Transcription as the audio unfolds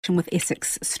with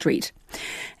Essex Street.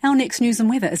 Our next news and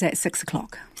weather is at 6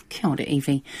 o'clock. Kia ora,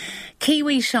 Evie.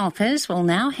 Kiwi shoppers will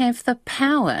now have the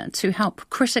power to help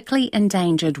critically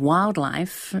endangered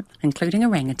wildlife, including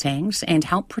orangutans, and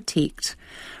help protect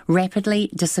rapidly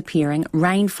disappearing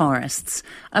rainforests.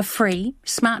 A free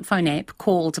smartphone app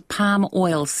called Palm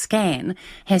Oil Scan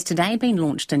has today been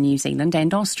launched in New Zealand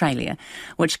and Australia,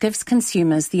 which gives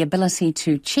consumers the ability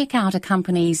to check out a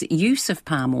company's use of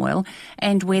palm oil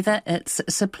and whether its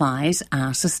supplies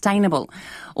are sustainable.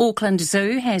 Auckland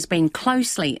Zoo has been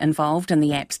closely involved in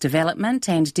the app's development,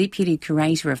 and Deputy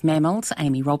Curator of Mammals,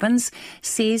 Amy Robbins,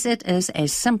 says it is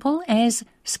as simple as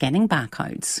scanning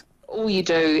barcodes. All you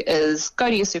do is go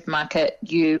to your supermarket,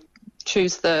 you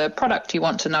choose the product you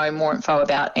want to know more info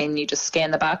about, and you just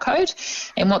scan the barcode.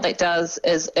 And what that does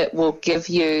is it will give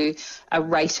you a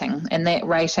rating, and that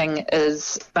rating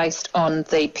is based on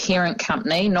the parent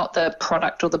company, not the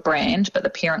product or the brand, but the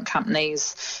parent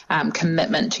company's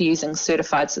commitment to using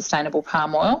certified sustainable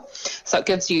palm oil. So it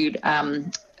gives you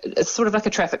it's sort of like a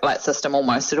traffic light system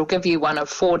almost. It'll give you one of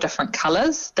 4 different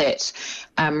colours that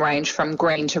range from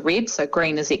green to red. So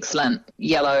green is excellent,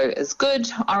 yellow is good,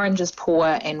 orange is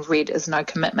poor, and red is no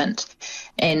commitment.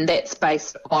 And that's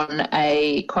based on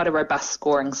quite a robust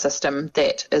scoring system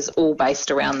that is all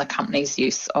based around the company's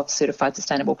use of certified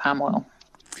sustainable palm oil.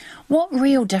 What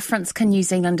real difference can New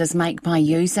Zealanders make by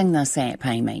using this app,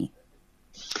 Amy?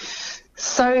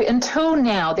 So until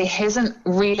now, there hasn't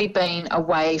really been a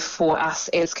way for us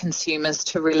as consumers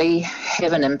to really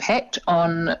have an impact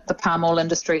on the palm oil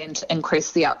industry and to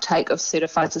increase the uptake of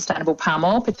certified sustainable palm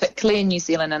oil, particularly in New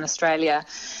Zealand and Australia,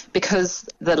 because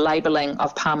the labelling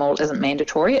of palm oil isn't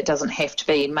mandatory. It doesn't have to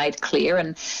be made clear.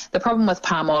 And the problem with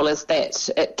palm oil is that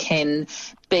it can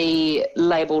be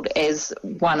labelled as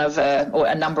one of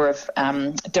a number of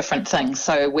different things.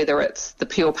 So whether it's the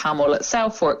pure palm oil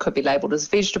itself, or it could be labelled as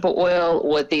vegetable oil,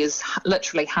 or there's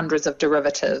literally hundreds of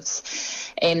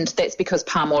derivatives. And that's because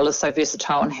palm oil is so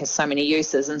versatile and has so many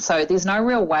uses. And so there's no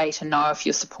real way to know if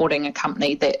you're supporting a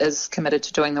company that is committed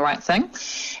to doing the right thing.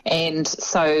 And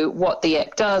so what the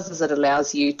app does is it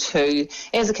allows you to,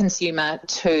 as a consumer,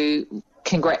 to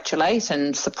congratulate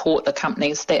and support the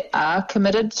companies that are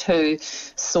committed to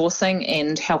sourcing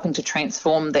and helping to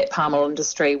transform that palm oil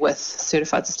industry with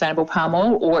certified sustainable palm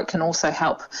oil, or it can also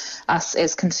help us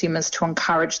as consumers to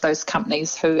encourage those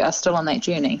companies who are still on that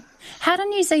journey. How do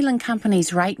New Zealand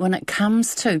companies rate when it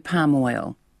comes to palm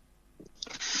oil?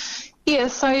 Yeah,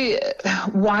 so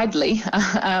widely.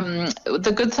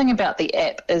 The good thing about the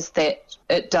app is that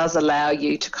it does allow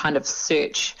you to kind of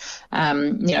search,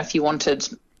 if you wanted,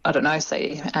 I don't know,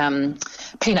 say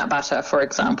peanut butter, for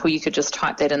example, you could just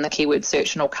type that in the keyword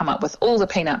search and it'll come up with all the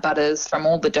peanut butters from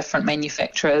all the different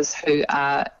manufacturers who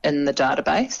are in the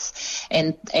database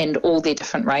and all their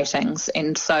different ratings.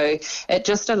 And so it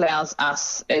just allows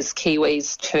us as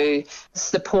Kiwis to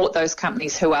support those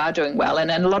companies who are doing well,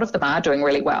 and a lot of them are doing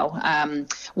really well.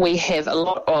 We have a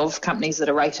lot of companies that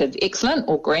are rated excellent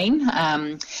or green.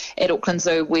 At Auckland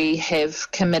Zoo, we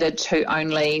have committed to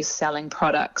only selling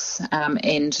products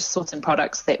and sourcing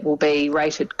products that will be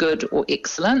rated good or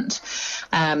excellent.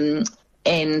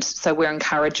 And so we're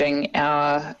encouraging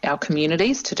our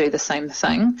communities to do the same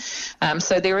thing.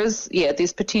 So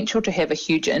there's potential to have a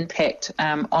huge impact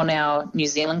on our New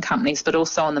Zealand companies, but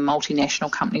also on the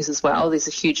multinational companies as well. There's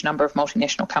a huge number of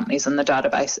multinational companies in the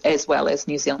database as well as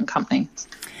New Zealand companies.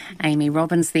 Amy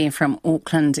Robbins there from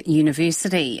Auckland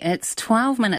University. It's 12 minutes